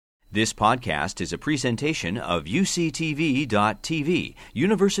This podcast is a presentation of UCTV.tv,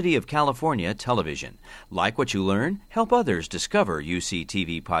 University of California Television. Like what you learn? Help others discover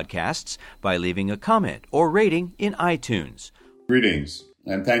UCTV podcasts by leaving a comment or rating in iTunes. Greetings,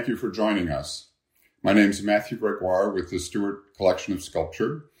 and thank you for joining us. My name is Matthew Gregoire with the Stewart Collection of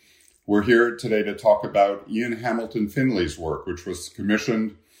Sculpture. We're here today to talk about Ian Hamilton Finlay's work, which was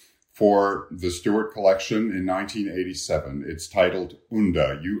commissioned for the Stewart Collection in 1987. It's titled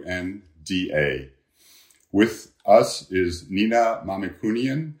Unda, U-N-D-A. With us is Nina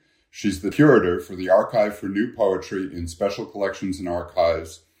Mamikunian. She's the curator for the Archive for New Poetry in Special Collections and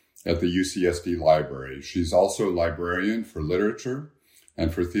Archives at the UCSD Library. She's also librarian for literature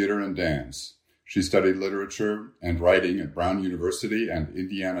and for theater and dance. She studied literature and writing at Brown University and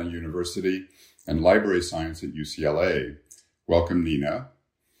Indiana University and library science at UCLA. Welcome, Nina.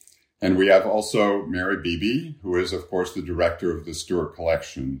 And we have also Mary Beebe, who is, of course, the director of the Stewart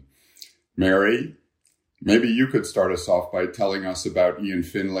Collection. Mary, maybe you could start us off by telling us about Ian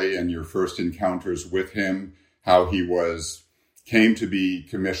Finlay and your first encounters with him, how he came to be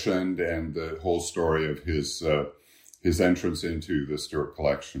commissioned, and the whole story of his entrance into the Stewart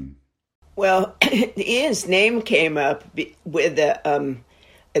Collection. Well, Ian's name came up with the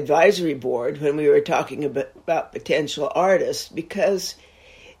advisory board when we were talking about potential artists, because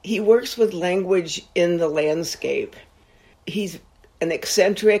he works with language in the landscape. He's an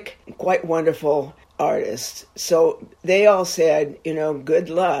eccentric, quite wonderful artist. So they all said, good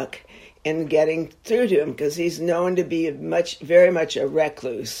luck in getting through to him, because he's known to be very much a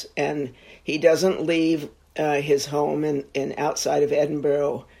recluse, and he doesn't leave his home in outside of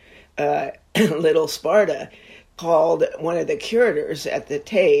Edinburgh, Little Sparta. Called one of the curators at the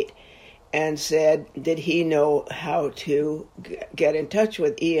Tate and said, did he know how to get in touch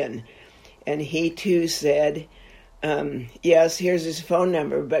with Ian? And he too said, yes, here's his phone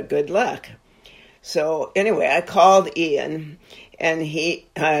number, but good luck. So anyway, I called Ian, and he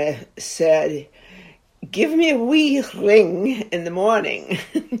said, give me a wee ring in the morning.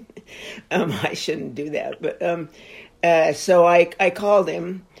 I shouldn't do that, but so I called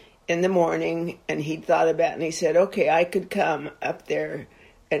him in the morning, and he thought about it, and he said, okay, I could come up there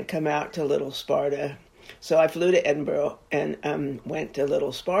and come out to Little Sparta. So I flew to Edinburgh and went to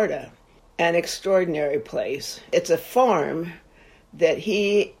Little Sparta, an extraordinary place. It's a farm that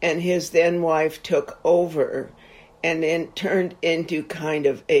he and his then wife took over and then turned into kind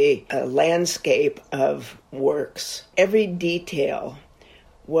of a landscape of works. Every detail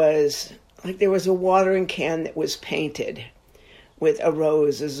was like there was a watering can that was painted with a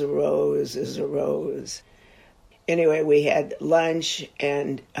rose is a rose is a rose. Anyway, we had lunch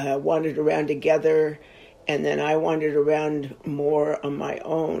and wandered around together, and then I wandered around more on my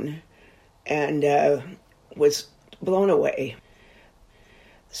own and was blown away.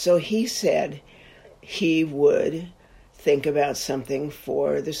 So he said he would think about something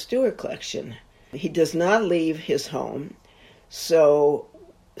for the Stewart Collection. He does not leave his home, so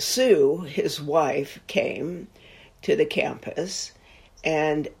Sue, his wife, came to the campus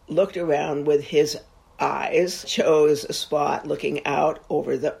and looked around with his eyes, chose a spot looking out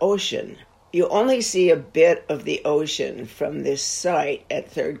over the ocean. You only see a bit of the ocean from this site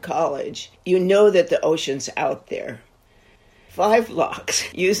at Third College. You know that the ocean's out there. 5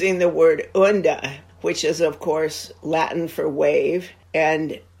 blocks, using the word unda, which is, of course, Latin for wave,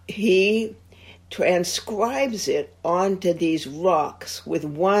 and he transcribes it onto these rocks with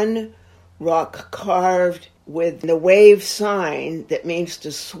one rock carved with the wave sign that means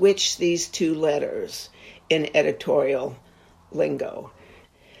to switch these 2 letters in editorial lingo.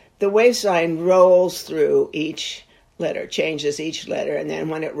 The wave sign rolls through each letter, changes each letter, and then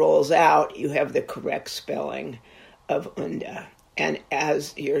when it rolls out, you have the correct spelling of Unda. And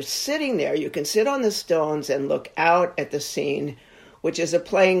as you're sitting there, you can sit on the stones and look out at the scene, which is a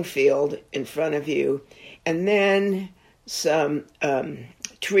playing field in front of you, and then some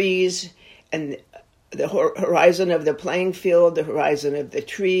trees, and the horizon of the playing field, the horizon of the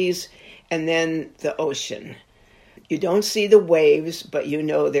trees, and then the ocean. You don't see the waves, but you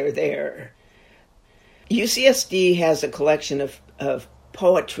know they're there. UCSD has a collection of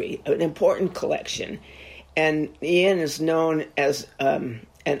poetry, an important collection, and Ian is known as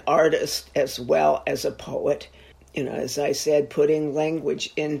an artist as well as a poet. As I said, putting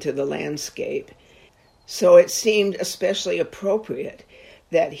language into the landscape. So it seemed especially appropriate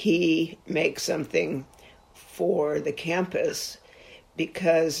that he make something for the campus,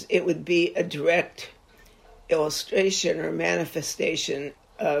 because it would be a direct illustration or manifestation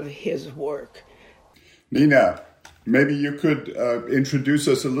of his work. Nina, maybe you could introduce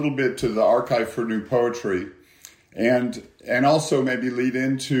us a little bit to the Archive for New Poetry and And also maybe lead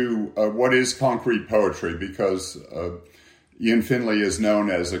into what is concrete poetry, because Ian Finley is known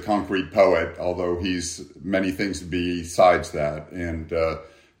as a concrete poet, although he's many things besides that. And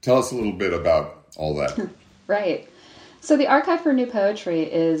tell us a little bit about all that. Right. So the Archive for New Poetry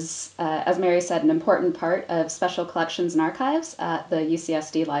is, as Mary said, an important part of Special Collections and Archives at the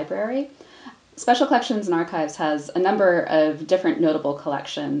UCSD Library. Special Collections and Archives has a number of different notable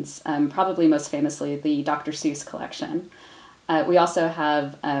collections, probably most famously the Dr. Seuss collection. We also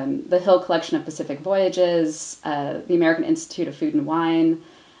have the Hill Collection of Pacific Voyages, the American Institute of Food and Wine,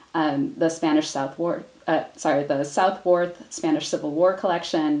 the Southworth Spanish Civil War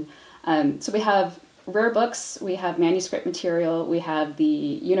collection. So we have rare books, we have manuscript material, we have the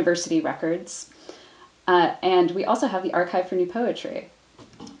university records, and we also have the Archive for New Poetry.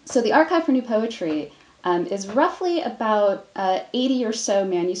 So the Archive for New Poetry is roughly about 80 or so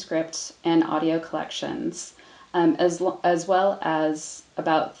manuscript and audio collections, as well as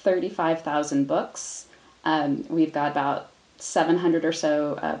about 35,000 books. We've got about 700 or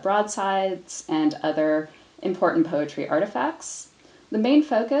so broadsides and other important poetry artifacts. The main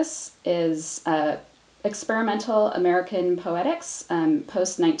focus is experimental American poetics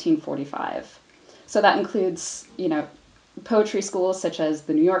post-1945. So that includes, poetry schools such as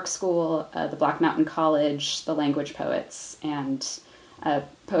the New York School, the Black Mountain College, the language poets, and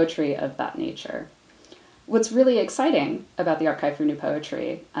poetry of that nature. What's really exciting about the Archive for New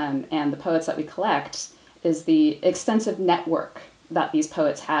Poetry and the poets that we collect is the extensive network that these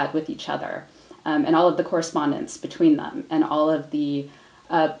poets had with each other, and all of the correspondence between them, and all of the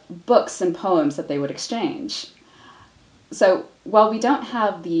books and poems that they would exchange. So while we don't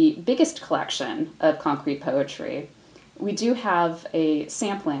have the biggest collection of concrete poetry, we do have a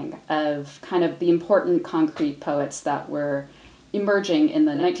sampling of kind of the important concrete poets that were emerging in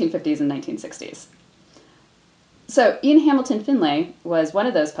the 1950s and 1960s. So Ian Hamilton Finlay was one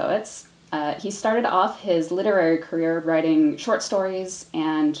of those poets. He started off his literary career writing short stories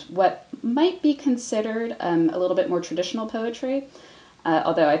and what might be considered a little bit more traditional poetry,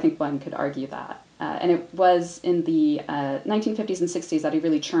 although I think one could argue that. And it was in the 1950s and 60s that he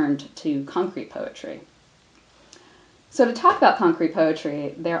really turned to concrete poetry. So to talk about concrete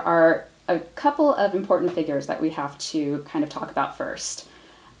poetry, there are a couple of important figures that we have to kind of talk about first.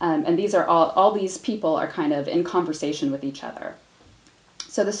 And these are all these people are kind of in conversation with each other.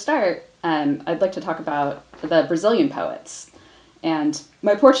 So to start, I'd like to talk about the Brazilian poets. And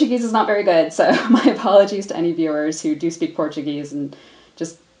my Portuguese is not very good, so my apologies to any viewers who do speak Portuguese and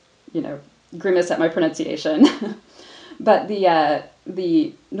just, grimace at my pronunciation. But the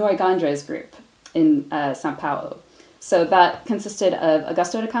Noigandres group in São Paulo. So that consisted of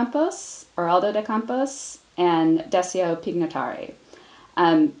Augusto de Campos, Oraldo de Campos, and Decio Pignatari.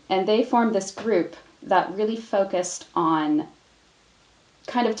 And they formed this group that really focused on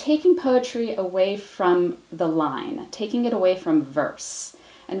kind of taking poetry away from the line, taking it away from verse,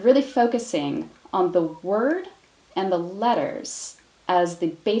 and really focusing on the word and the letters as the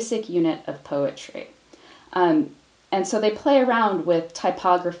basic unit of poetry. And so they play around with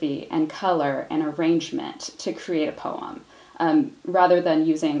typography and color and arrangement to create a poem, rather than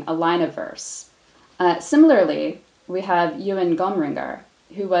using a line of verse. Similarly, we have Ewan Gomringer,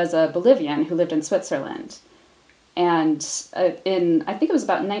 who was a Bolivian who lived in Switzerland. And I think it was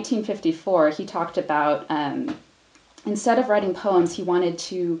about 1954, he talked about, instead of writing poems, he wanted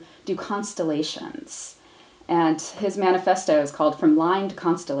to do constellations. And his manifesto is called From Line to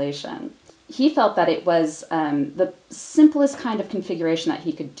Constellation. He felt that it was the simplest kind of configuration that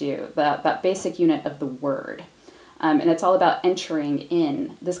he could do, that basic unit of the word. And it's all about entering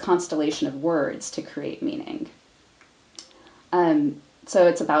in this constellation of words to create meaning. So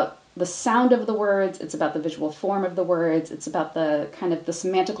it's about the sound of the words, it's about the visual form of the words, it's about the kind of the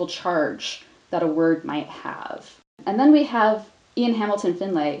semantical charge that a word might have. And then we have Ian Hamilton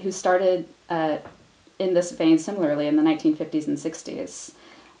Finlay, who started in this vein similarly in the 1950s and 60s.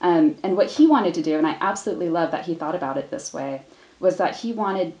 And what he wanted to do, and I absolutely love that he thought about it this way, was that he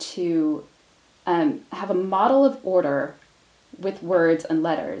wanted to have a model of order with words and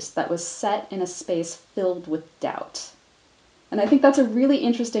letters that was set in a space filled with doubt. And I think that's a really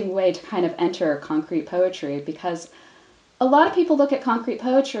interesting way to kind of enter concrete poetry, because a lot of people look at concrete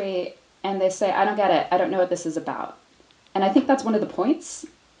poetry and they say, I don't get it, I don't know what this is about. And I think that's one of the points.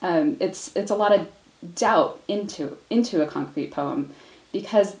 It's a lot of doubt into a concrete poem,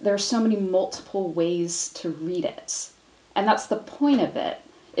 because there are so many multiple ways to read it. And that's the point of it.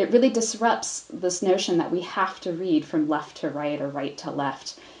 It really disrupts this notion that we have to read from left to right or right to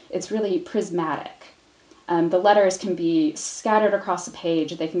left. It's really prismatic. The letters can be scattered across a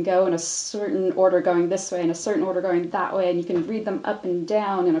page. They can go in a certain order going this way and a certain order going that way, and you can read them up and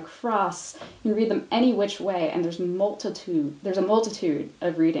down and across. You can read them any which way, and there's a multitude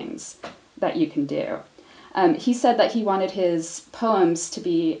of readings that you can do. He said that he wanted his poems to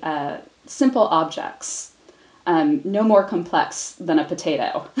be simple objects, no more complex than a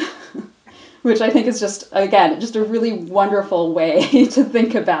potato, which I think is just a really wonderful way to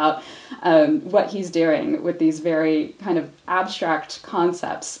think about what he's doing with these very kind of abstract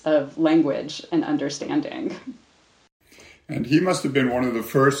concepts of language and understanding. And he must have been one of the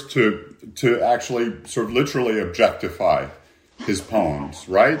first to actually sort of literally objectify his poems,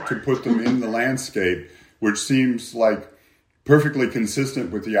 right? To put them in the landscape, which seems like perfectly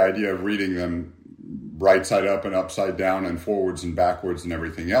consistent with the idea of reading them right side up and upside down and forwards and backwards and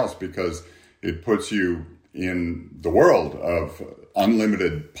everything else, because it puts you in the world of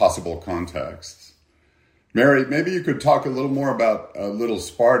unlimited possible contexts. Mary, maybe you could talk a little more about Little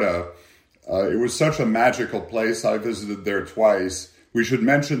Sparta. It was such a magical place. I visited there twice. We should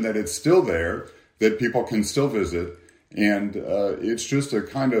mention that it's still there, that people can still visit. And it's just a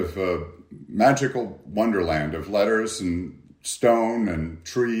kind of magical wonderland of letters and stone and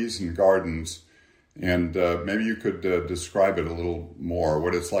trees and gardens. And maybe you could describe it a little more,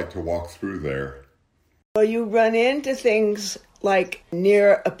 what it's like to walk through there. Well, you run into things like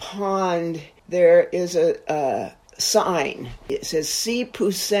near a pond, there is a sign. It says, "See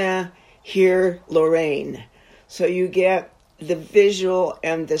Poussin, hear Lorraine." So you get the visual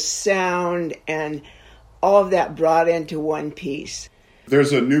and the sound and all of that brought into one piece.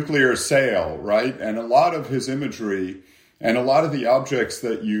 There's a nuclear sail, right? And a lot of his imagery and a lot of the objects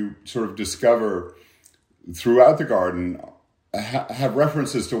that you sort of discover throughout the garden have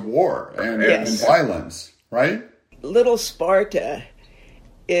references to war and violence, right? Little Sparta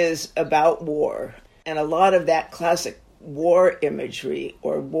is about war, and a lot of that classic war imagery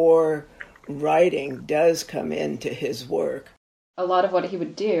or war writing does come into his work. A lot of what he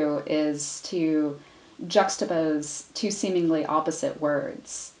would do is to juxtapose two seemingly opposite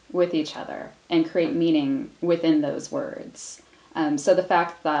words with each other and create meaning within those words. So the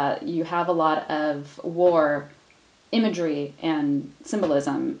fact that you have a lot of war imagery and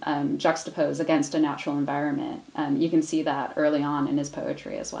symbolism juxtaposed against a natural environment, you can see that early on in his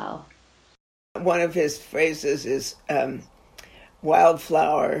poetry as well. One of his phrases is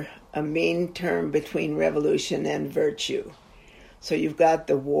wildflower, a mean term between revolution and virtue. So you've got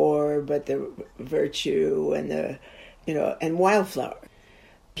the war, but the virtue and and wildflower.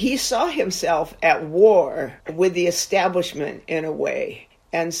 He saw himself at war with the establishment in a way.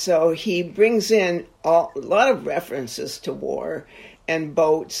 And so he brings in a lot of references to war and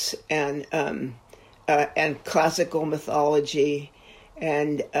boats and classical mythology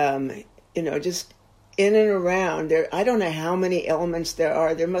and, just in and around there. I don't know how many elements there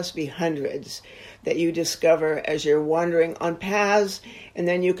are. There must be hundreds that you discover as you're wandering on paths, and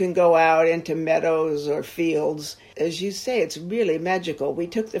then you can go out into meadows or fields. As you say, it's really magical. We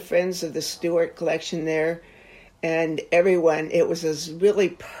took the Friends of the Stuart collection there, and it was a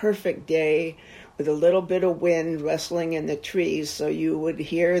really perfect day with a little bit of wind rustling in the trees, so you would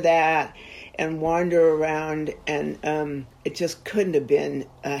hear that and wander around, and it just couldn't have been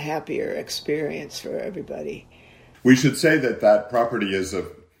a happier experience for everybody. We should say that property is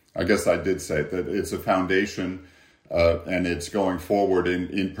I guess I did say that it's a foundation and it's going forward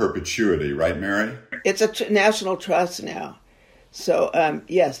in perpetuity, right, Mary? It's a national trust now. So,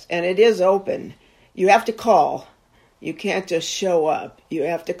 yes, and it is open. You have to call. You can't just show up. You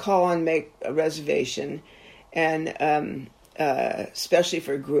have to call and make a reservation, and especially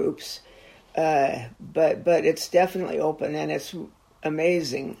for groups. But it's definitely open, and it's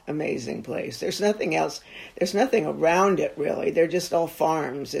amazing place. There's nothing else. There's nothing around it, really. They're just all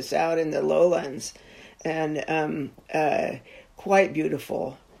farms. It's out in the lowlands, and quite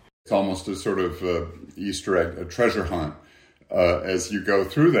beautiful. It's almost a sort of Easter egg, a treasure hunt as you go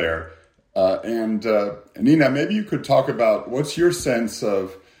through there. And Nina, maybe you could talk about what's your sense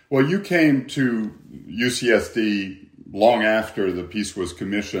of, well, you came to UCSD long after the piece was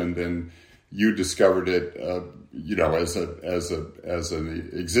commissioned, and you discovered it, as an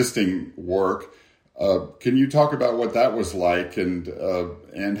existing work. Can you talk about what that was like, and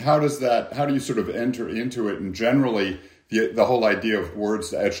how do you sort of enter into it? And generally, the whole idea of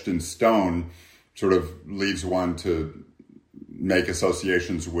words etched in stone sort of leads one to make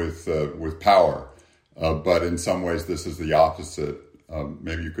associations with power, but in some ways this is the opposite.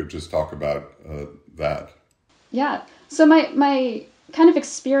 Maybe you could just talk about that. Yeah. So my kind of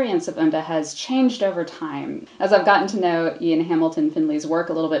experience of Unda has changed over time as I've gotten to know Ian Hamilton Finley's work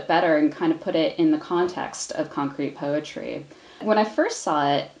a little bit better and kind of put it in the context of concrete poetry. When I first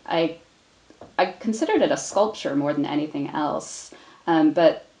saw it, I considered it a sculpture more than anything else,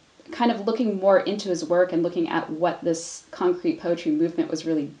 but kind of looking more into his work and looking at what this concrete poetry movement was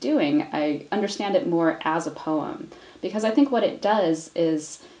really doing, I understand it more as a poem. Because I think what it does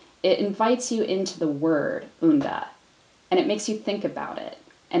is it invites you into the word Unda, and it makes you think about it.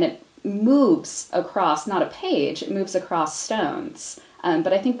 And it moves across, not a page, it moves across stones.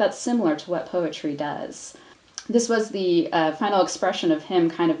 But I think that's similar to what poetry does. This was the final expression of him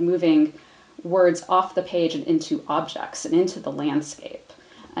kind of moving words off the page and into objects and into the landscape.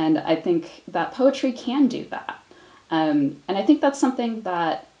 And I think that poetry can do that. And I think that's something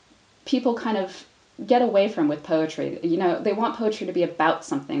that people kind of get away from with poetry. You know, they want poetry to be about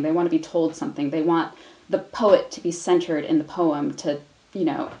something. They want to be told something. They want the poet to be centered in the poem to, you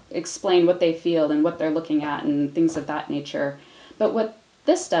know, explain what they feel and what they're looking at and things of that nature. But what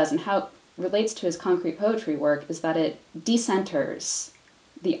this does and how it relates to his concrete poetry work is that it decenters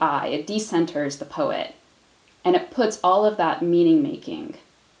the I, it decenters the poet, and it puts all of that meaning making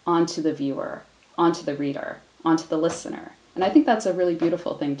onto the viewer, onto the reader, onto the listener. And I think that's a really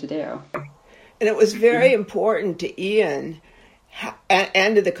beautiful thing to do. And it was very important to Ian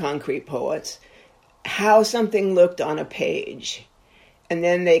and to the concrete poets how something looked on a page. And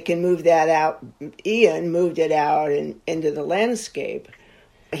then they can move that out. Ian moved it out into the landscape.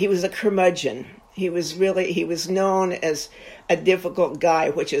 He was a curmudgeon. He was known as a difficult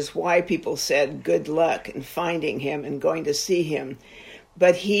guy, which is why people said good luck in finding him and going to see him.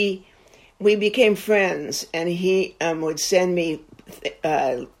 But we became friends, and he would send me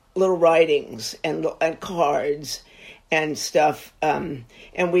little writings and cards and stuff, and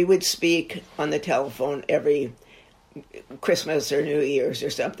we would speak on the telephone every Christmas or New Year's or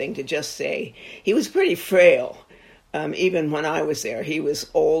something to just say. He was pretty frail. Even when I was there, he was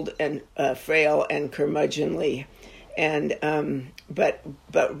old and frail and curmudgeonly, and but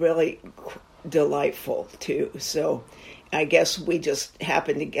really delightful too. So I guess we just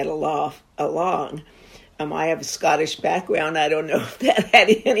happened to get along. I have a Scottish background. I don't know if that had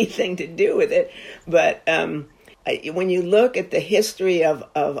anything to do with it, but when you look at the history of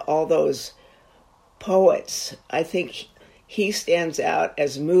all those poets, I think he stands out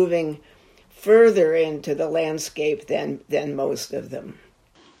as moving further into the landscape than most of them.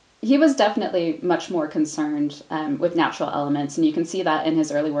 He was definitely much more concerned with natural elements, and you can see that in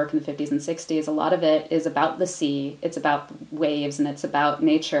his early work in the 50s and 60s. A lot of it is about the sea, it's about waves, and it's about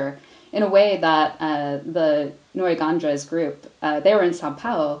nature in a way that the Noigandras group, they were in Sao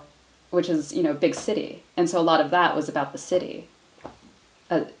Paulo, which is, you know, a big city. And so a lot of that was about the city,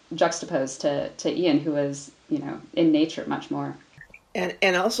 juxtaposed to Ian, who was, you know, in nature much more.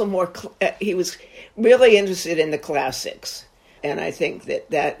 And also he was really interested in the classics. And I think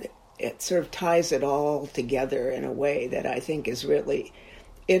that it sort of ties it all together in a way that I think is really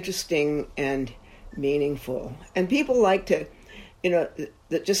interesting and meaningful. And people like to, you know,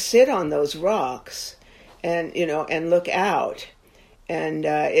 just sit on those rocks and, you know, and look out. And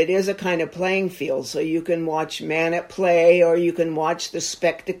it is a kind of playing field, so you can watch man at play, or you can watch the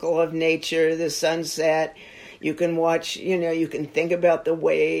spectacle of nature, the sunset. You can watch, you know, you can think about the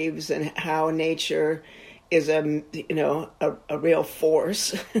waves and how nature is a real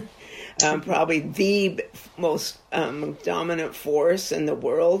force, probably the most dominant force in the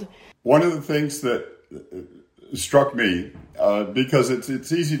world. One of the things that struck me, because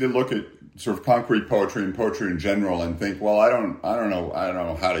it's easy to look at sort of concrete poetry and poetry in general and think, well, I don't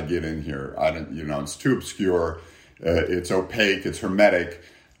know how to get in here. It's too obscure, it's opaque, it's hermetic.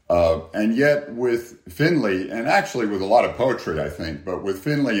 And yet with Finley, and actually with a lot of poetry, I think, but with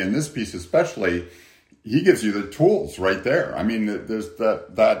Finley in this piece especially, he gives you the tools right there. I mean, there's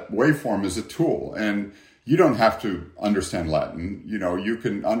that waveform is a tool, and you don't have to understand Latin. You know, you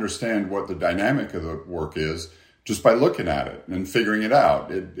can understand what the dynamic of the work is just by looking at it and figuring it out.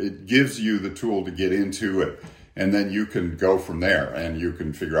 It gives you the tool to get into it, and then you can go from there, and you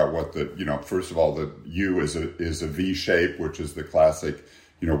can figure out what first of all, the U is a V shape, which is the classic,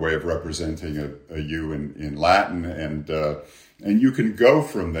 way of representing a U in Latin, and you can go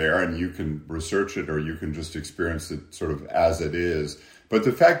from there, and you can research it, or you can just experience it sort of as it is. But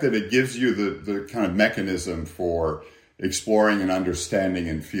the fact that it gives you the kind of mechanism for exploring and understanding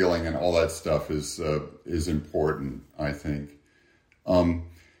and feeling and all that stuff is important, I think.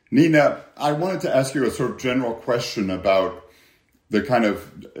 Nina, I wanted to ask you a sort of general question about the kind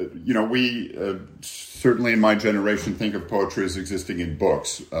of, we certainly in my generation think of poetry as existing in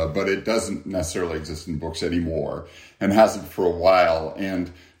books, but it doesn't necessarily exist in books anymore and hasn't for a while.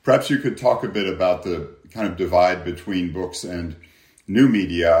 And perhaps you could talk a bit about the kind of divide between books and new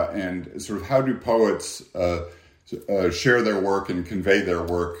media, and sort of how do poets share their work and convey their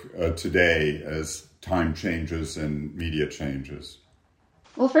work today as time changes and media changes?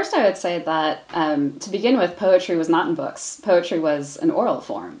 Well, first I would say that to begin with, poetry was not in books. Poetry was an oral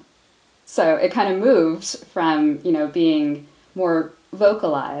form. So it kind of moved from, being more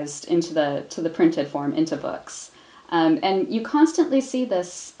vocalized into the printed form, into books. And you constantly see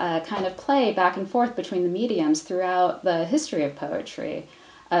this kind of play back and forth between the mediums throughout the history of poetry,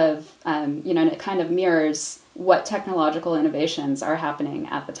 and it kind of mirrors what technological innovations are happening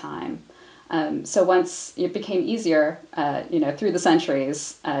at the time. So once it became easier, through the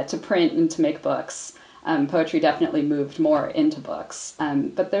centuries, to print and to make books, poetry definitely moved more into books.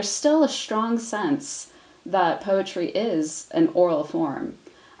 But there's still a strong sense that poetry is an oral form.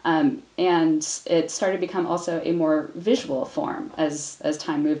 And it started to become also a more visual form as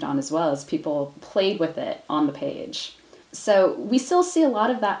time moved on, as well as people played with it on the page. So we still see a lot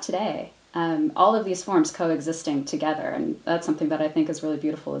of that today, all of these forms coexisting together. And that's something that I think is really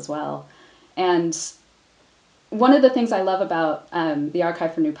beautiful as well. And one of the things I love about the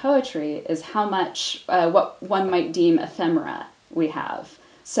Archive for New Poetry is how much what one might deem ephemera we have.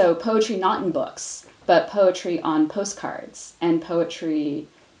 So poetry not in books, but poetry on postcards, and poetry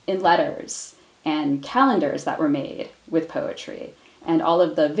in letters, and calendars that were made with poetry, and all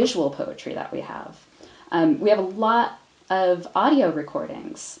of the visual poetry that we have. We have a lot of audio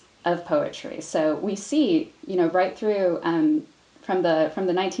recordings of poetry. So we see, right through from the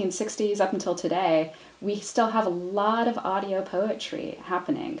 1960s up until today, we still have a lot of audio poetry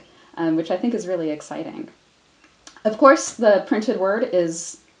happening, which I think is really exciting. Of course, the printed word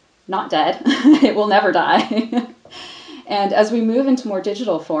is not dead. It will never die. And as we move into more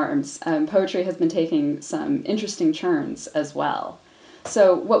digital forms, poetry has been taking some interesting turns as well.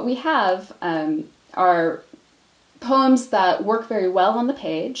 So what we have are poems that work very well on the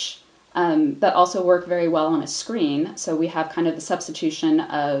page, that also work very well on a screen. So we have kind of the substitution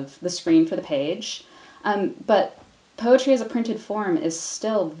of the screen for the page. But poetry as a printed form is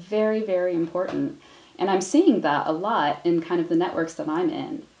still very, very important. And I'm seeing that a lot in kind of the networks that I'm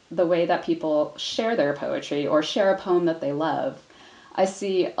in, the way that people share their poetry or share a poem that they love. I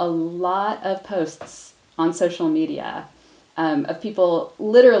see a lot of posts on social media of people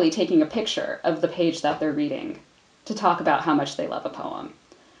literally taking a picture of the page that they're reading to talk about how much they love a poem.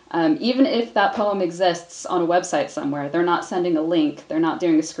 Even if that poem exists on a website somewhere, they're not sending a link, they're not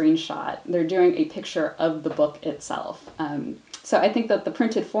doing a screenshot, they're doing a picture of the book itself. So I think that the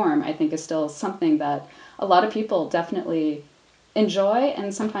printed form, I think, is still something that a lot of people definitely enjoy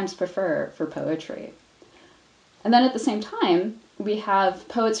and sometimes prefer for poetry. And then at the same time, we have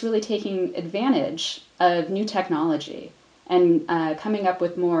poets really taking advantage of new technology and coming up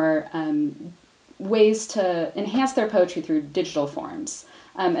with more ways to enhance their poetry through digital forms.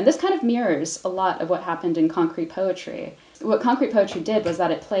 And this kind of mirrors a lot of what happened in concrete poetry. What concrete poetry did was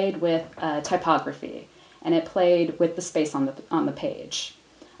that it played with typography, and it played with the space on the page.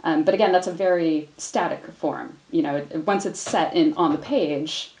 But again, that's a very static form. Once it's set in on the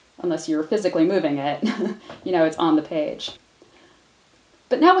page, unless you're physically moving it, it's on the page.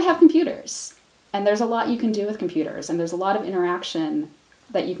 But now we have computers, and there's a lot you can do with computers, and there's a lot of interaction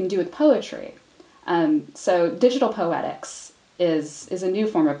that you can do with poetry. So digital poetics is a new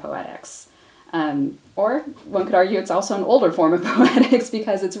form of poetics. Or one could argue it's also an older form of poetics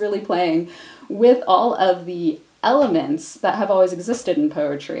because it's really playing with all of the elements that have always existed in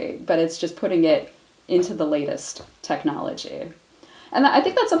poetry, but it's just putting it into the latest technology. And I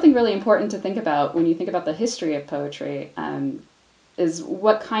think that's something really important to think about when you think about the history of poetry, is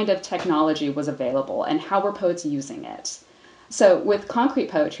what kind of technology was available and how were poets using it. So with concrete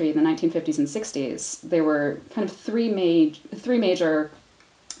poetry in the 1950s and 60s, there were kind of three major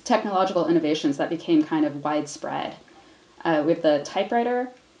technological innovations that became kind of widespread. We have the typewriter,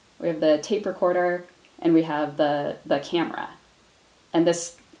 we have the tape recorder, and we have the camera. And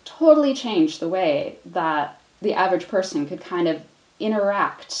this totally changed the way that the average person could kind of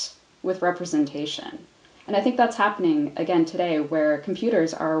interact with representation. And I think that's happening again today, where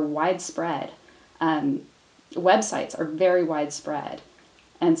computers are widespread. Websites are very widespread.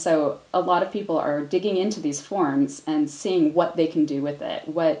 And so a lot of people are digging into these forms and seeing what they can do with it.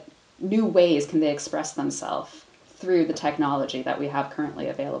 What new ways can they express themselves through the technology that we have currently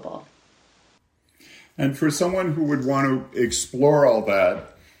available. And for someone who would want to explore all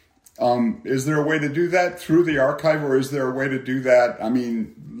that, Is there a way to do that through the archive, or is there a way to do that? I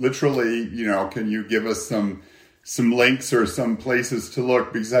mean, literally, can you give us some links or some places to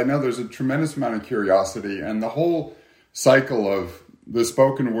look? Because I know there's a tremendous amount of curiosity, and the whole cycle of the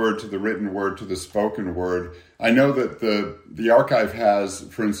spoken word to the written word to the spoken word. I know that the archive has,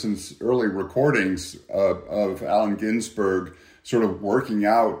 for instance, early recordings of Allen Ginsberg sort of working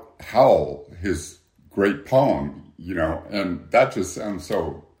out Howl, his great poem, and that just sounds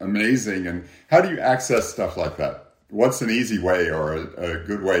so amazing. And how do you access stuff like that? What's an easy way or a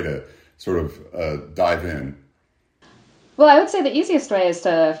good way to sort of dive in? Well, I would say the easiest way is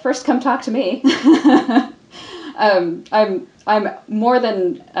to first come talk to me. I'm more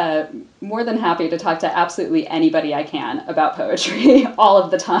than happy to talk to absolutely anybody I can about poetry all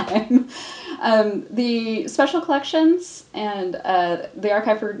of the time. The special collections and the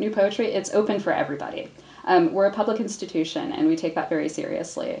Archive for New Poetry, it's open for everybody. We're a public institution, and we take that very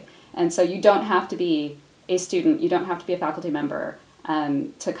seriously. And so you don't have to be a student, you don't have to be a faculty member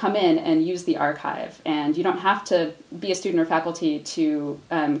to come in and use the archive. And you don't have to be a student or faculty to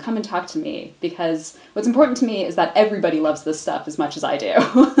come and talk to me, because what's important to me is that everybody loves this stuff as much as I do.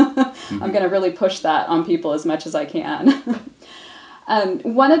 Mm-hmm. I'm going to really push that on people as much as I can.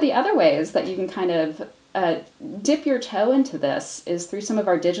 One of the other ways that you can kind of dip your toe into this is through some of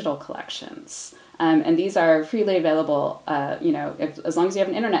our digital collections. And these are freely available, as long as you have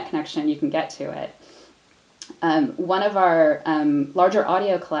an internet connection, you can get to it. One of our larger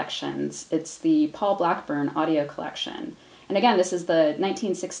audio collections, it's the Paul Blackburn audio collection. And again, this is the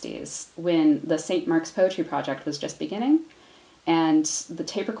 1960s when the St. Mark's Poetry Project was just beginning. And the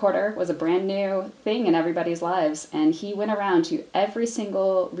tape recorder was a brand new thing in everybody's lives. And he went around to every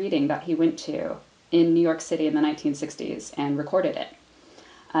single reading that he went to in New York City in the 1960s and recorded it.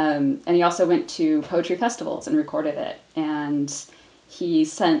 And he also went to poetry festivals and recorded it. And he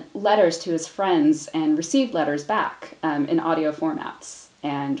sent letters to his friends and received letters back in audio formats.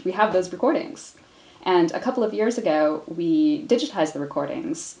 And we have those recordings. And a couple of years ago, we digitized the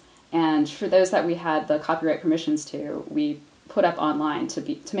recordings. And for those that we had the copyright permissions to, we put up online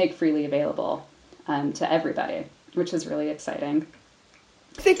to make freely available to everybody, which is really exciting.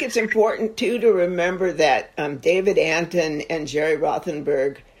 I think it's important, too, to remember that David Anton and Jerry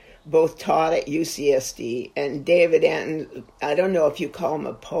Rothenberg both taught at UCSD. And David Anton, I don't know if you call him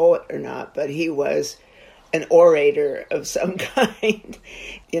a poet or not, but he was an orator of some kind.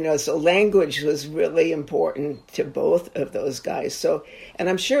 So language was really important to both of those guys. So, and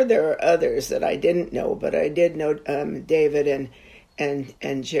I'm sure there are others that I didn't know, but I did know David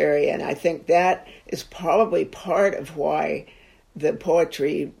and Jerry. And I think that is probably part of why the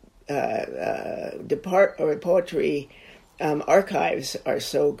poetry poetry archives are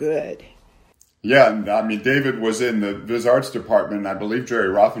so good. Yeah, I mean, David was in the Viz Arts department. I believe Jerry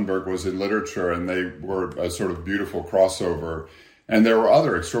Rothenberg was in literature, and they were a sort of beautiful crossover. And there were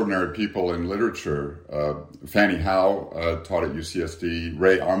other extraordinary people in literature. Fanny Howe taught at UCSD.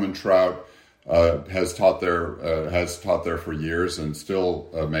 Ray Armantrout has taught there for years and still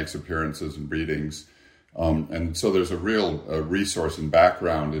makes appearances and readings. And so there's a real resource and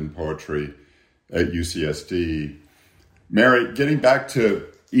background in poetry at UCSD. Mary, getting back to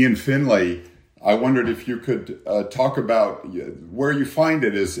Ian Finlay, I wondered if you could talk about where you find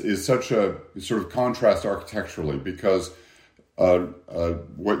it is such a sort of contrast architecturally, because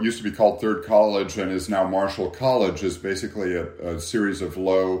what used to be called Third College and is now Marshall College is basically a series of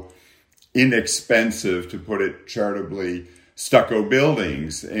low, inexpensive, to put it charitably, stucco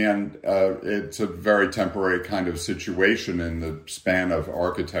buildings, and it's a very temporary kind of situation in the span of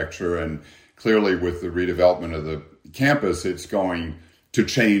architecture, and clearly with the redevelopment of the campus, it's going to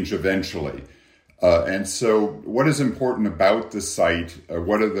change eventually. And so what is important about the site?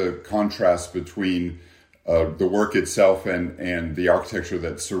 What are the contrasts between the work itself and the architecture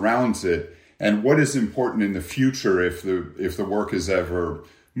that surrounds it? And what is important in the future if the work is ever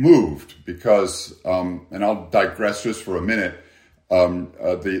moved? Because, and I'll digress just for a minute,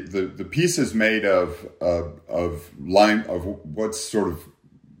 the piece is made of what's sort of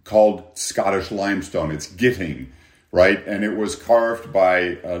called Scottish limestone. It's Gitting, right? And it was carved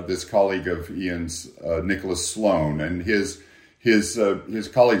by this colleague of Ian's, Nicholas Sloan, and his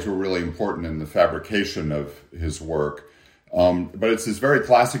colleagues were really important in the fabrication of his work. But it's this very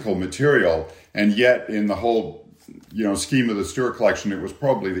classical material, and yet in the whole scheme of the Stewart collection, it was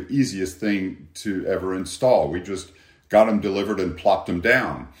probably the easiest thing to ever install. We just got them delivered and plopped them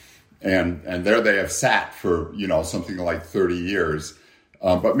down, and there they have sat for something like 30 years.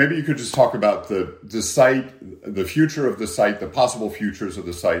 But maybe you could just talk about the site, the future of the site, the possible futures of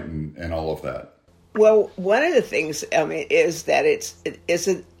the site, and all of that. Well, one of the things, is that it's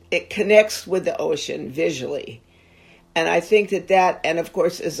it connects with the ocean visually. And I think that, and of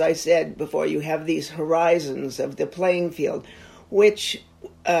course, as I said before, you have these horizons of the playing field, which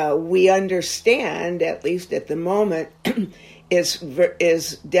we understand, at least at the moment,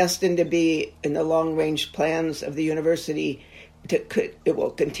 is destined to be in the long-range plans of the university. It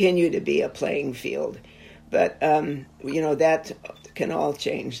will continue to be a playing field, but that can all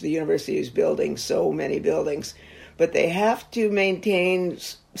change. The university is building so many buildings, but they have to maintain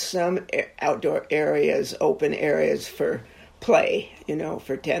some outdoor areas, open areas for play,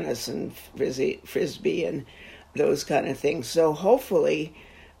 for tennis and frisbee and those kind of things. So hopefully,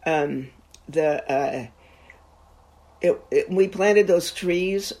 we planted those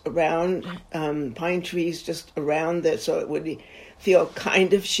trees around, pine trees just around so it would feel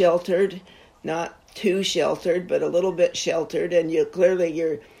kind of sheltered, not too sheltered, but a little bit sheltered. And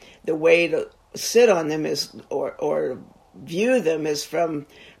the way to sit on them is, or view them, is from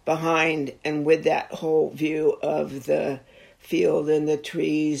behind and with that whole view of the field and the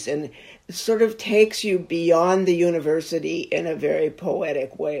trees, and it sort of takes you beyond the university in a very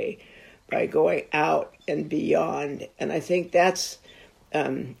poetic way by going out and beyond. And I think that's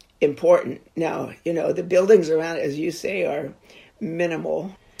important. Now, the buildings around it, as you say, are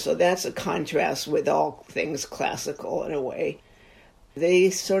minimal. So that's a contrast with all things classical in a way.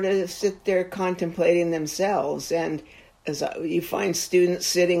 They sort of sit there contemplating themselves, and as you find students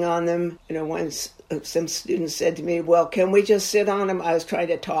sitting on them. Once some students said to me, well, can we just sit on them? I was trying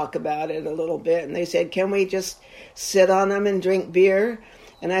to talk about it a little bit, and they said, can we just sit on them and drink beer?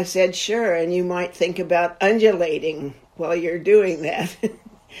 And I said, sure, and you might think about undulating while you're doing that.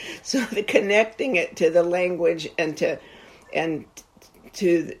 So connecting it to the language and to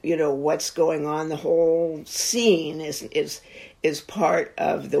what's going on, the whole scene is part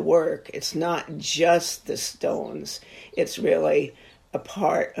of the work. It's not just the stones. It's really a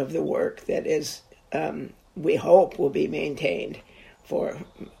part of the work that is, we hope, will be maintained for,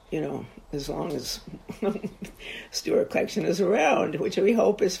 as long as Stewart Collection is around, which we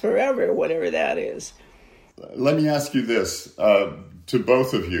hope is forever, whatever that is. Let me ask you this, to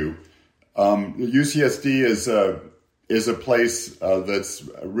both of you. UCSD is a place that's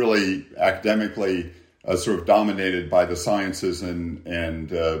really academically sort of dominated by the sciences and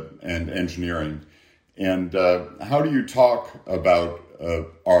engineering. And how do you talk about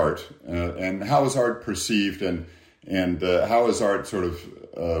art, and how is art perceived, and how is art sort of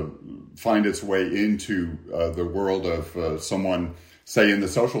find its way into the world of someone, say, in the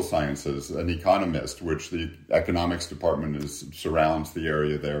social sciences, an economist, which the economics department surrounds the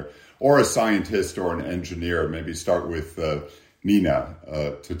area there, or a scientist or an engineer? Maybe start with Nina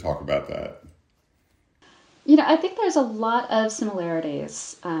to talk about that. I think there's a lot of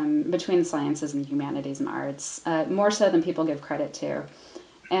similarities between the sciences and the humanities and arts, more so than people give credit to.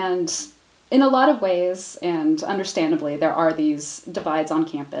 And in a lot of ways, and understandably, there are these divides on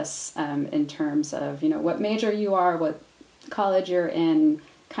campus in terms of, what major you are, what college you're in,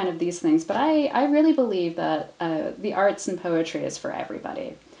 kind of these things. But I really believe that the arts and poetry is for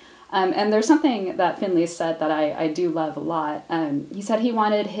everybody. And there's something that Finley said that I do love a lot. He said he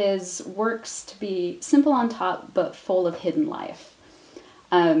wanted his works to be simple on top, but full of hidden life.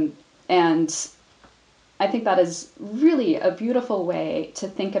 And I think that is really a beautiful way to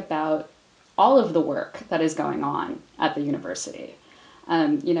think about all of the work that is going on at the university.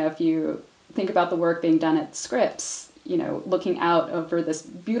 If you think about the work being done at Scripps, looking out over this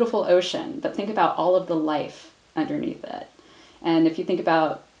beautiful ocean, but think about all of the life underneath it. And if you think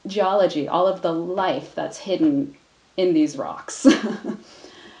about geology, all of the life that's hidden in these rocks.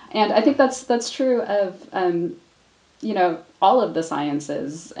 And I think that's true of, all of the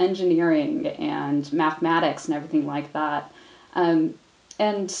sciences, engineering and mathematics and everything like that. And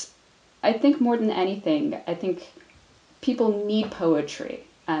I think more than anything, I think people need poetry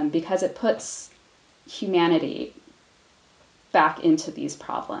because it puts humanity back into these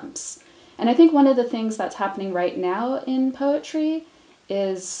problems. And I think one of the things that's happening right now in poetry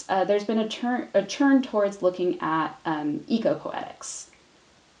is there's been a turn towards looking at eco-poetics.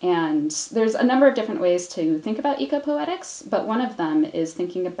 And there's a number of different ways to think about eco-poetics, but one of them is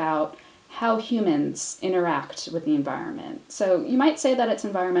thinking about how humans interact with the environment. So you might say that it's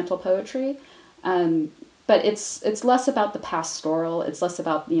environmental poetry, but it's less about the pastoral, it's less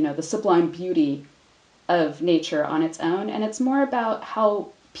about, the sublime beauty of nature on its own, and it's more about how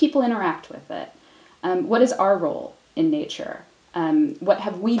people interact with it. What is our role in nature? What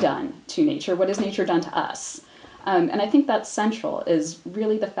have we done to nature? What has nature done to us? And I think that's central, is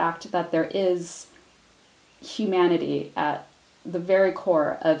really the fact that there is humanity at the very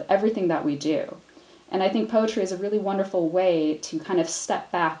core of everything that we do. And I think poetry is a really wonderful way to kind of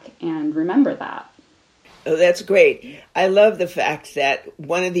step back and remember that. Oh, that's great. I love the fact that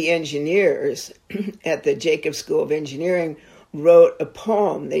one of the engineers at the Jacobs School of Engineering wrote a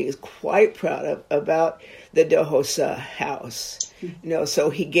poem that he was quite proud of about the De Hossa house. So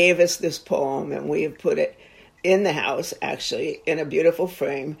he gave us this poem, and we have put it in the house, actually, in a beautiful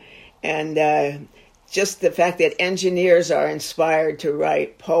frame. And just the fact that engineers are inspired to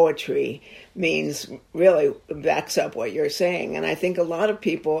write poetry means really backs up what you're saying. And I think a lot of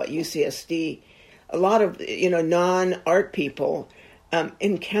people at UCSD, a lot of non-art people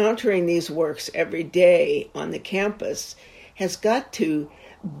encountering these works every day on the campus has got to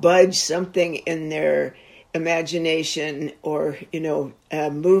budge something in their imagination or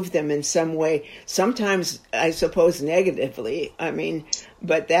move them in some way. Sometimes, I suppose, negatively.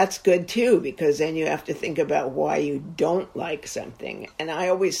 But that's good too, because then you have to think about why you don't like something. And I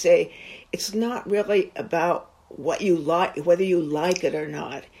always say it's not really about what you like, whether you like it or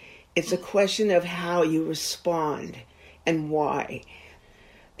not. It's a question of how you respond and why.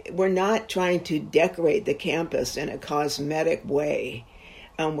 We're not trying to decorate the campus in a cosmetic way.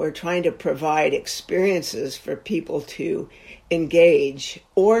 We're trying to provide experiences for people to engage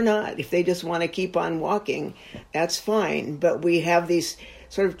or not. If they just want to keep on walking, that's fine. But we have these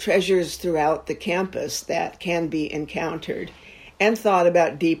sort of treasures throughout the campus that can be encountered and thought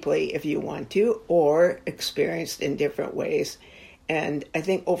about deeply if you want to, or experienced in different ways. And I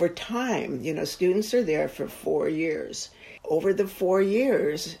think over time, students are there for 4 years. Over the 4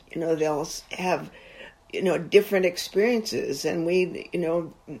 years, they'll have different experiences, and we,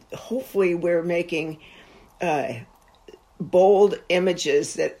 hopefully we're making bold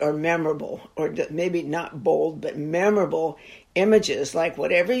images that are memorable, or maybe not bold, but memorable images, like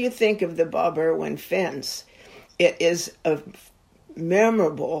whatever you think of the Bob Irwin fence, it is a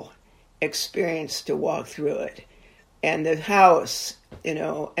memorable experience to walk through it. And the house,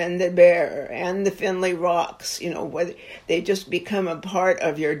 and the bear, and the Finley Rocks, whether they just become a part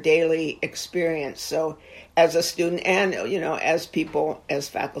of your daily experience. So as a student and, as people, as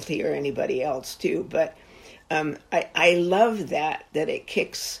faculty or anybody else too. But I love that it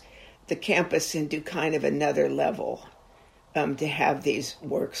kicks the campus into kind of another level to have these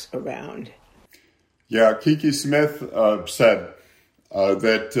works around. Yeah, Kiki Smith said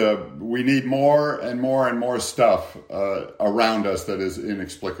that we need more and more and more stuff around us that is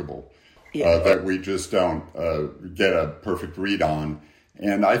inexplicable, that we just don't get a perfect read on.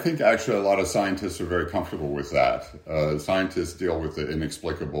 And I think actually a lot of scientists are very comfortable with that. Scientists deal with the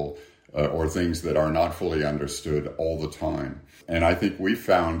inexplicable or things that are not fully understood all the time. And I think we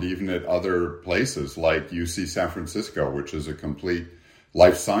found even at other places like UC San Francisco, which is a complete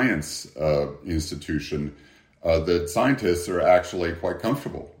life science institution, that scientists are actually quite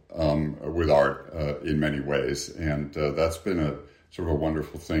comfortable with art in many ways. And that's been a sort of a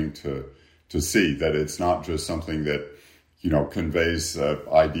wonderful thing to see, that it's not just something that, conveys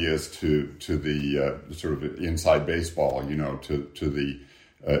ideas to the sort of inside baseball, to the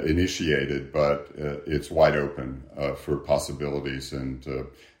initiated, but it's wide open for possibilities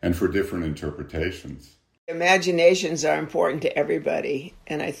and for different interpretations. Imaginations are important to everybody,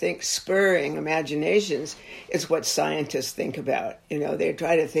 and I think spurring imaginations is what scientists think about. They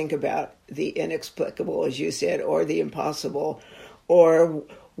try to think about the inexplicable, as you said, or the impossible, or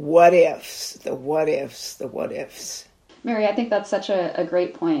what ifs, the what ifs, the what ifs. Mary, I think that's such a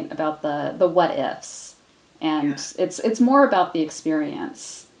great point about the what ifs. And it's more about the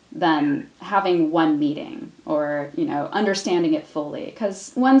experience than having one meeting or, understanding it fully.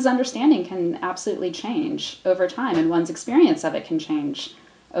 Because one's understanding can absolutely change over time, and one's experience of it can change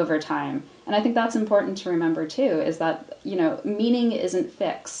over time. And I think that's important to remember too, is that, meaning isn't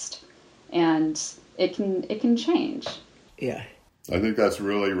fixed, and it can change. Yeah. I think that's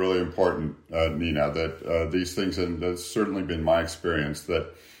really, really important, Nina, that these things, and that's certainly been my experience,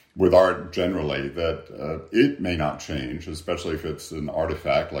 that with art generally, that it may not change, especially if it's an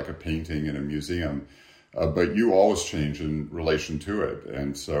artifact like a painting in a museum, but you always change in relation to it.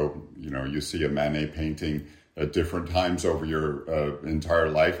 And so, you see a Manet painting at different times over your entire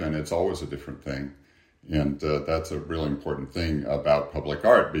life, and it's always a different thing. And that's a really important thing about public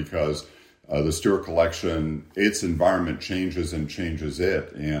art, because the Stewart Collection, its environment changes and changes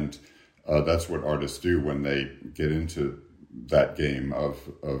it. And that's what artists do when they get into that game of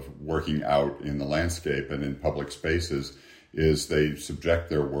working out in the landscape and in public spaces, is they subject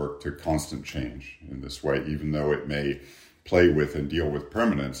their work to constant change in this way, even though it may play with and deal with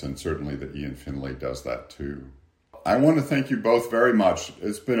permanence. And certainly that Ian Finlay does that too. I want to thank you both very much.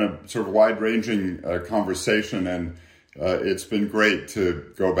 It's been a sort of wide-ranging conversation, and It's been great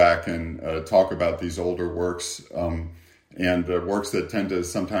to go back and talk about these older works and works that tend to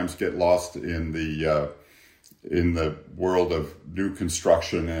sometimes get lost in the world of new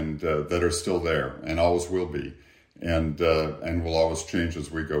construction and that are still there and always will be, and will always change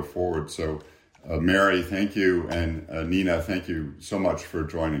as we go forward. So, Mary, thank you, and Nina, thank you so much for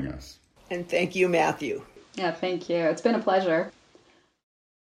joining us. And thank you, Matthew. Yeah, thank you. It's been a pleasure.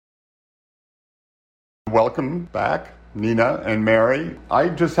 Welcome back, Nina and Mary. I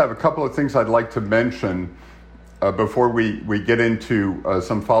just have a couple of things I'd like to mention before we get into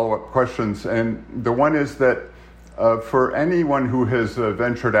some follow-up questions. And the one is that for anyone who has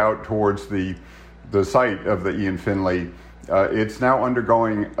ventured out towards the site of the Ian Finley, it's now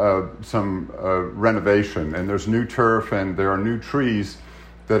undergoing some renovation, and there's new turf and there are new trees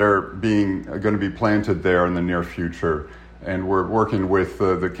that are going to be planted there in the near future. And we're working with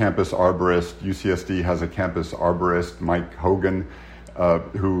the campus arborist. UCSD has a campus arborist, Mike Hogan,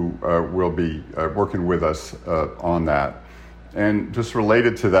 who will be working with us on that. And just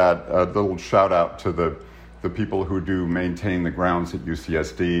related to that, a little shout out to the people who do maintain the grounds at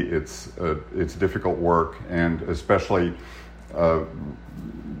UCSD. It's difficult work, and especially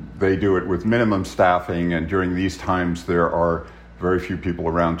they do it with minimum staffing, and during these times there are very few people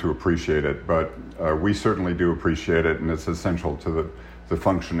around to appreciate it, but we certainly do appreciate it, and it's essential to the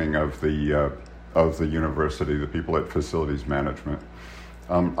functioning of the university, the people at facilities management.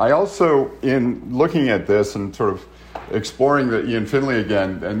 I also, in looking at this and sort of exploring the Ian Finley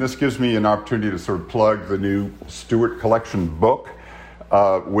again, and this gives me an opportunity to sort of plug the new Stewart Collection book,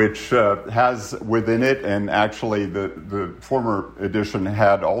 which has within it, and actually the former edition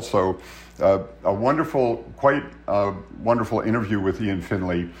had also a wonderful, quite wonderful interview with Ian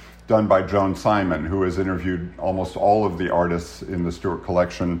Finley done by Joan Simon, who has interviewed almost all of the artists in the Stewart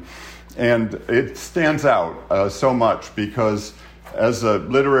Collection. And it stands out so much because as a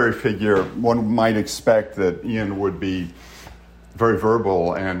literary figure, one might expect that Ian would be very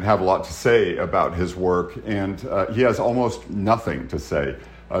verbal and have a lot to say about his work, and he has almost nothing to say.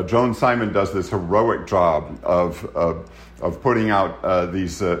 Joan Simon does this heroic job of putting out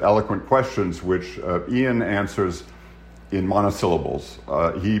these eloquent questions, which Ian answers in monosyllables.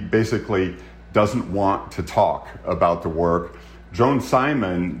 He basically doesn't want to talk about the work. Joan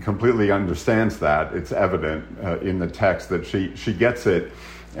Simon completely understands that. It's evident in the text that she gets it.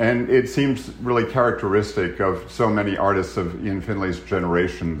 And it seems really characteristic of so many artists of Ian Finley's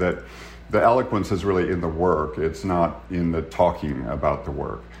generation that the eloquence is really in the work. It's not in the talking about the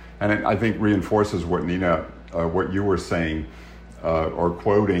work. And it, I think, reinforces what Nina, what you were saying, or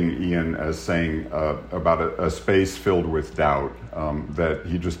quoting Ian as saying about a space filled with doubt, that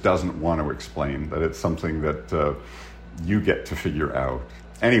he just doesn't want to explain, that it's something that you get to figure out.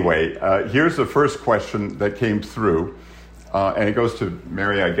 Anyway, here's the first question that came through, and it goes to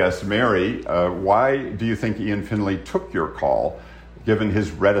Mary, I guess. Mary, why do you think Ian Finley took your call, given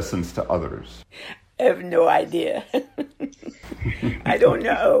his reticence to others? I have no idea. I don't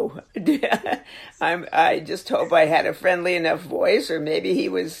know. I just hope I had a friendly enough voice, or maybe he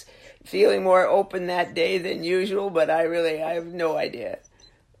was feeling more open that day than usual, but I have no idea.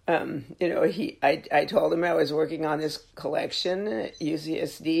 I told him I was working on this collection at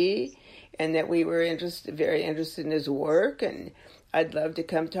UCSD and that we were very interested in his work, and I'd love to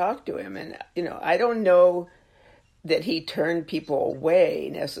come talk to him. And, I don't know that he turned people away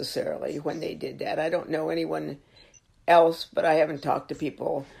necessarily when they did that. I don't know anyone else, but I haven't talked to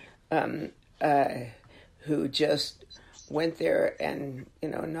people who just went there and,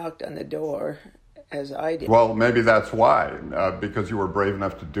 knocked on the door as I did. Well, maybe that's why, because you were brave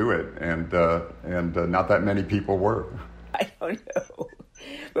enough to do it, and not that many people were. I don't know.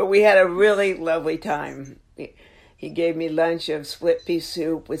 But we had a really lovely time. He gave me lunch of split pea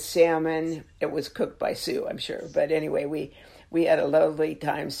soup with salmon. It was cooked by Sue, I'm sure. But anyway, we had a lovely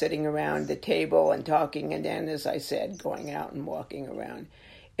time sitting around the table and talking, and then, as I said, going out and walking around.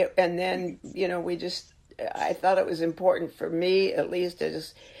 And then, I thought it was important for me, at least, to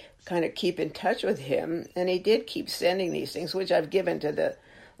just kind of keep in touch with him. And he did keep sending these things, which I've given to the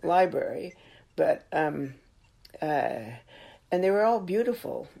library. But, and they were all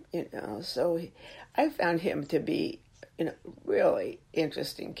beautiful, So I found him to be, really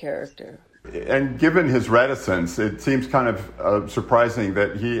interesting character. And given his reticence, it seems kind of surprising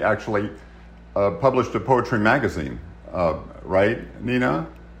that he actually published a poetry magazine, right, Nina?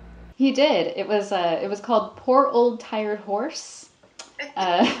 He did. It was called Poor Old Tired Horse.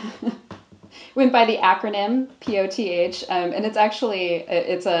 Went by the acronym POTH, and it's actually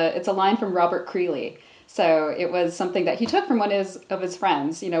it's a line from Robert Creeley. So it was something that he took from one of his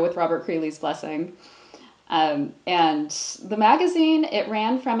friends, with Robert Creeley's blessing. And the magazine, it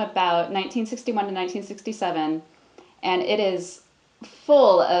ran from about 1961 to 1967, and it is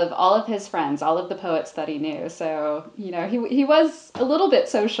full of all of his friends, all of the poets that he knew. So, he was a little bit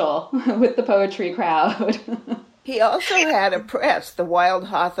social with the poetry crowd. He also had a press, the Wild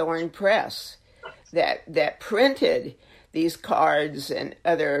Hawthorne Press, that printed these cards and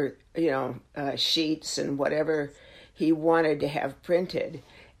other, sheets and whatever he wanted to have printed.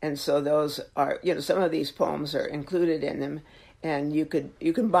 And so those are, some of these poems are included in them, and you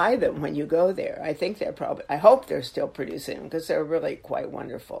can buy them when you go there. I hope they're still producing them, because they're really quite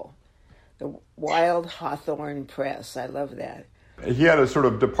wonderful. The Wild Hawthorne Press, I love that. He had a sort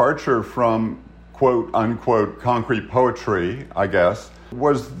of departure from quote unquote concrete poetry, I guess.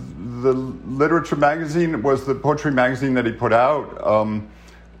 Was the poetry magazine that he put out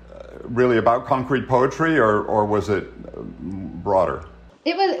really about concrete poetry, or was it broader?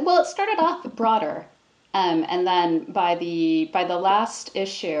 It started off broader, and then by the last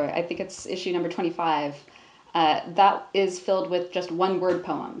issue, I think it's issue number 25, that is filled with just one-word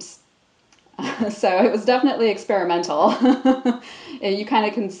poems. So it was definitely experimental. You kind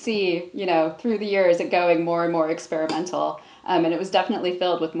of can see, through the years it going more and more experimental, and it was definitely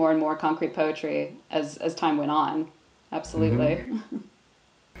filled with more and more concrete poetry as time went on. Absolutely. Mm-hmm.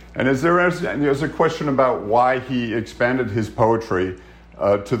 And there's a question about why he expanded his poetry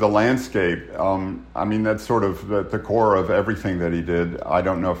to the landscape. That's sort of at the core of everything that he did. I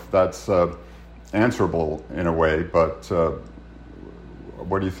don't know if that's answerable in a way, but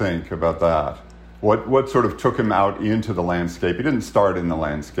what do you think about that? What sort of took him out into the landscape? He didn't start in the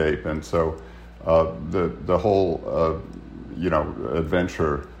landscape, and so the whole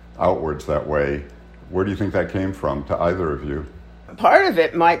adventure outwards that way. Where do you think that came from, to either of you? Part of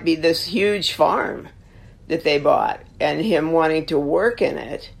it might be this huge farm that they bought and him wanting to work in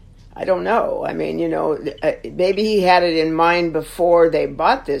it. I don't know. Maybe he had it in mind before they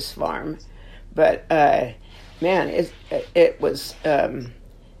bought this farm, but it was an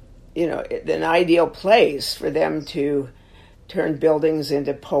ideal place for them to turn buildings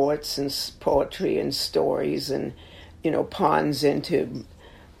into poets and poetry and stories, and ponds into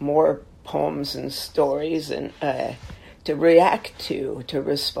more poems and stories, and to react to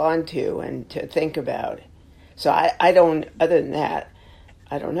respond to, and to think about. So I don't, other than that,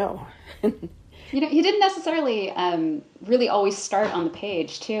 I don't know. He didn't necessarily really always start on the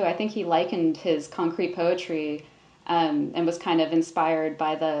page, too. I think he likened his concrete poetry and was kind of inspired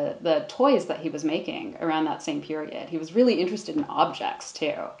by the toys that he was making around that same period. He was really interested in objects,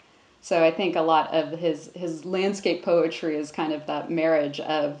 too. So I think a lot of his landscape poetry is kind of that marriage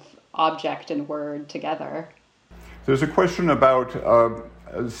of object and word together. There's a question about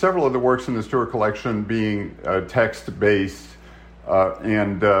several of the works in the Stewart collection being text-based,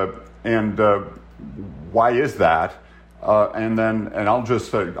 and why is that? And I'll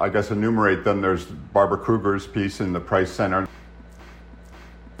just, I guess, enumerate them. There's Barbara Kruger's piece in the Price Center.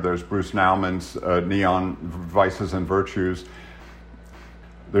 There's Bruce Naumann's Neon Vices and Virtues.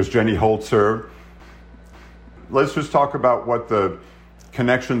 There's Jenny Holzer. Let's just talk about what the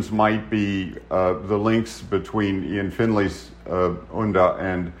connections might be, the links between Ian Finley's Unda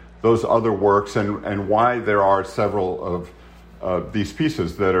and those other works, and why there are several of these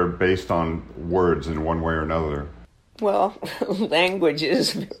pieces that are based on words in one way or another. Well, language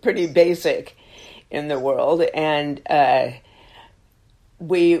is pretty basic in the world, and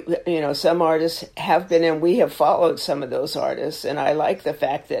some artists have been, and we have followed some of those artists, and I like the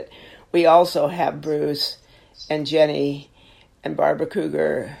fact that we also have Bruce and Jenny and Barbara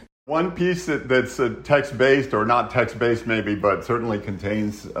Kruger. One piece that's text-based, or not text-based maybe, but certainly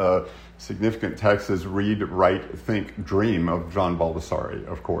contains significant text is Read, Write, Think, Dream of John Baldessari,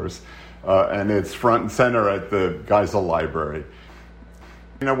 of course. And it's front and center at the Geisel Library.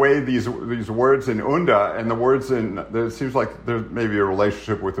 In a way, these words in Unda and the words it seems like there's maybe a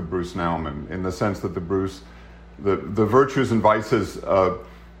relationship with the Bruce Naumann, in the sense that the virtues and vices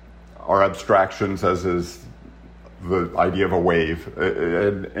are abstractions, as is the idea of a wave,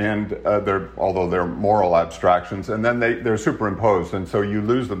 and although they're moral abstractions, and then they're superimposed, and so you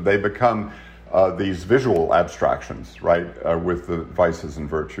lose them. They become these visual abstractions, right, with the vices and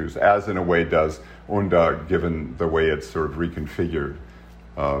virtues, as in a way does Unda, given the way it's sort of reconfigured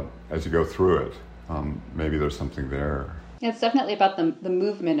as you go through it. Maybe there's something there. It's definitely about the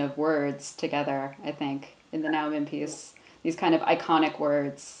movement of words together, I think, in the Naumann piece. These kind of iconic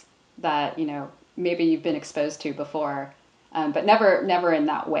words that, maybe you've been exposed to before, but never in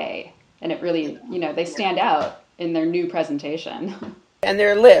that way. And it really, they stand out in their new presentation. And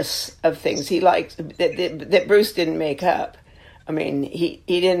there are lists of things he liked that Bruce didn't make up. I mean, he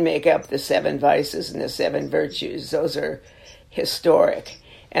didn't make up the 7 vices and the 7 virtues. Those are historic.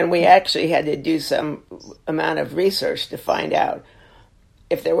 And we actually had to do some amount of research to find out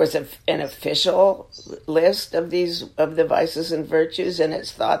if there was an official list of the vices and virtues, and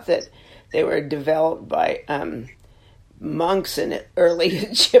it's thought that they were developed by monks in early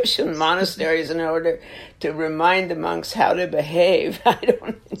Egyptian monasteries in order to remind the monks how to behave. I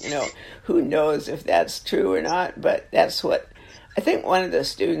don't, who knows if that's true or not, but that's what I think one of the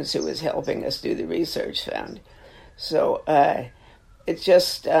students who was helping us do the research found. So it's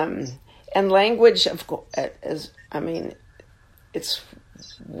just, and language, of course, it's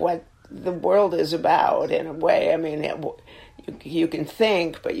what the world is about in a way. I mean, you can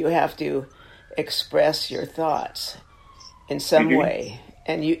think, but you have to express your thoughts in some way,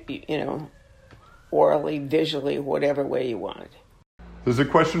 and you orally, visually, whatever way you want. There's a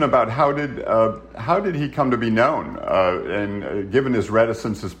question about how did he come to be known, and given his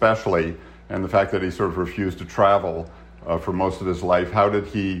reticence especially, and the fact that he sort of refused to travel for most of his life, how did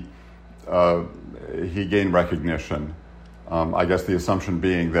he gain recognition? I guess the assumption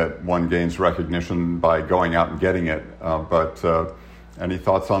being that one gains recognition by going out and getting it. But any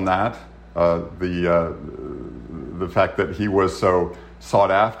thoughts on that? The fact that he was so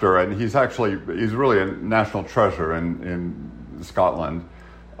sought after, and he's really a national treasure in Scotland.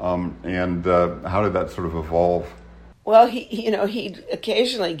 And how did that sort of evolve? Well, he'd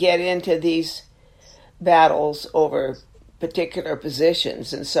occasionally get into these battles over particular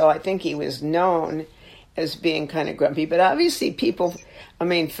positions, and so I think he was known as being kind of grumpy. But obviously people,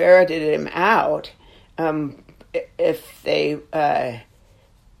 ferreted him out if they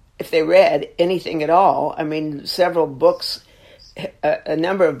read anything at all. I mean, several books, a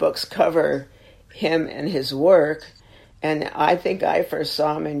number of books cover him and his work. And I think I first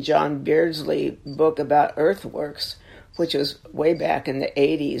saw him in John Beardsley's book about earthworks, which was way back in the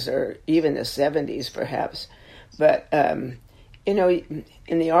 80s or even the 70s, perhaps. But, in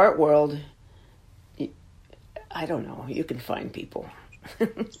the art world, I don't know, you can find people.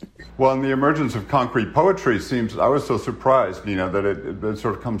 Well, and the emergence of concrete poetry I was so surprised, that it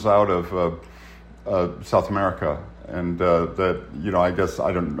sort of comes out of South America. And that, I guess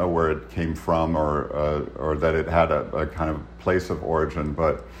I don't know where it came from or that it had a kind of place of origin,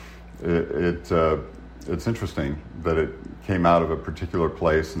 but it's interesting that it came out of a particular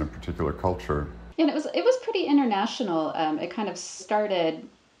place and a particular culture. And it was pretty international. It kind of started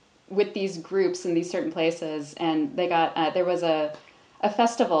with these groups in these certain places, and they got there was a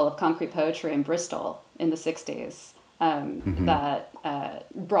festival of concrete poetry in Bristol in the 60s. That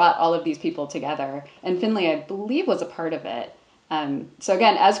brought all of these people together. And Finlay, I believe, was a part of it. So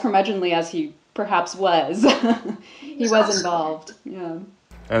again, as curmudgeonly as he perhaps was, he was involved. Yeah.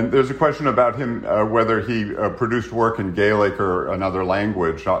 And there's a question about him, whether he produced work in Gaelic or another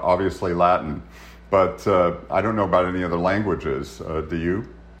language, obviously Latin. But I don't know about any other languages. Do you?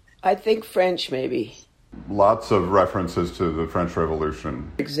 I think French, maybe. Lots of references to the French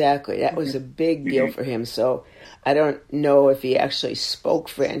Revolution. Exactly. That was a big deal for him. So I don't know if he actually spoke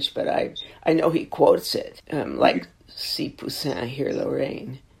French, but I know he quotes it, like Si Poussin, Hear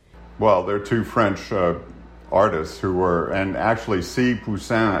Lorraine. Well, there are two French artists who were, and actually Si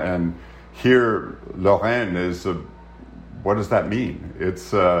Poussin and Hear Lorraine is, what does that mean?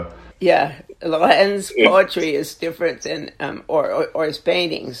 It's... Yeah, Lorraine's poetry is different than, or his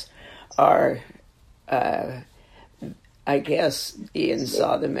paintings are... I guess Ian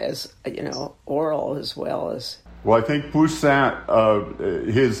saw them as, oral as well as... Well, I think Poussin,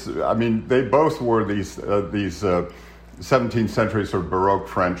 they both were these 17th century sort of Baroque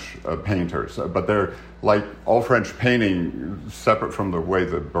French painters, but they're like all French painting, separate from the way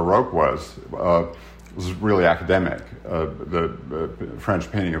the Baroque was really academic, the French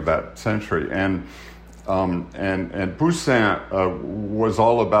painting of that century. And Poussin was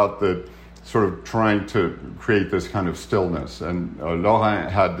all about the sort of trying to create this kind of stillness. And Lorraine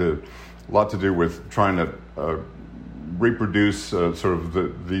had a lot to do with trying to reproduce sort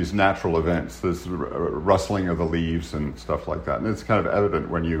of these natural events, this rustling of the leaves and stuff like that. And it's kind of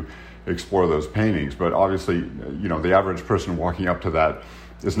evident when you explore those paintings. But obviously, the average person walking up to that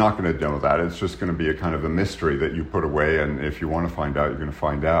is not going to know that. It's just going to be a kind of a mystery that you put away. And if you want to find out, you're going to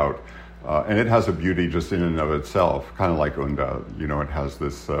find out. And it has a beauty just in and of itself, kind of like Unda. It has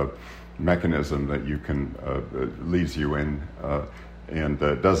this... mechanism that you can leaves you in and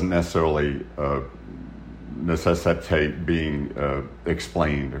doesn't necessarily necessitate being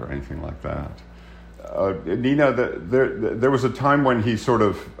explained or anything like that. Nina, there was a time when he sort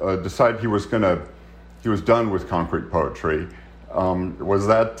of decided he was done with concrete poetry. Was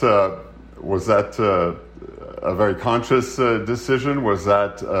that a very conscious decision? Was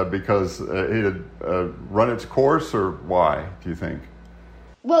that because it had run its course, or why, do you think?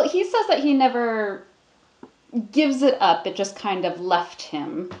 Well, he says that he never gives it up. It just kind of left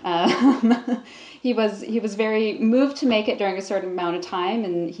him. He was very moved to make it during a certain amount of time,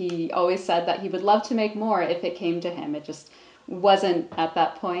 and he always said that he would love to make more if it came to him. It just wasn't at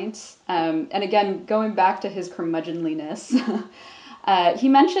that point. And again, going back to his curmudgeonliness, he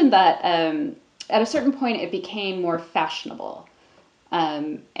mentioned that at a certain point it became more fashionable.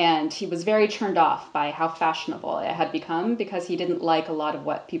 And he was very turned off by how fashionable it had become because he didn't like a lot of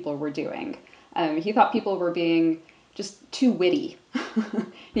what people were doing. He thought people were being just too witty.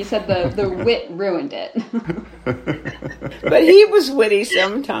 He said the wit ruined it. But he was witty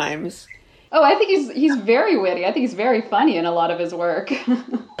sometimes. Oh, I think he's very witty. I think he's very funny in a lot of his work.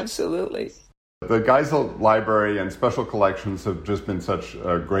 Absolutely. The Geisel Library and Special Collections have just been such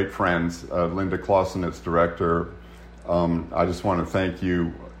great friends. Linda Clausen, its director. I just want to thank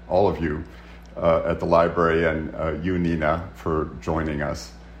you, all of you, at the library, and you, Nina, for joining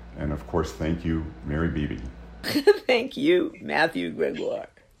us. And of course, thank you, Mary Beebe. Thank you, Matthew Gregoire.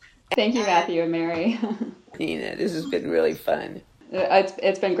 Thank you, Matthew and Mary. Nina, this has been really fun.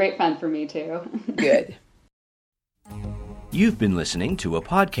 It's been great fun for me, too. Good. You've been listening to a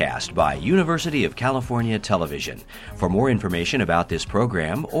podcast by University of California Television. For more information about this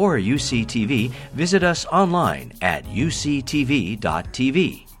program or UCTV, visit us online at uctv.tv.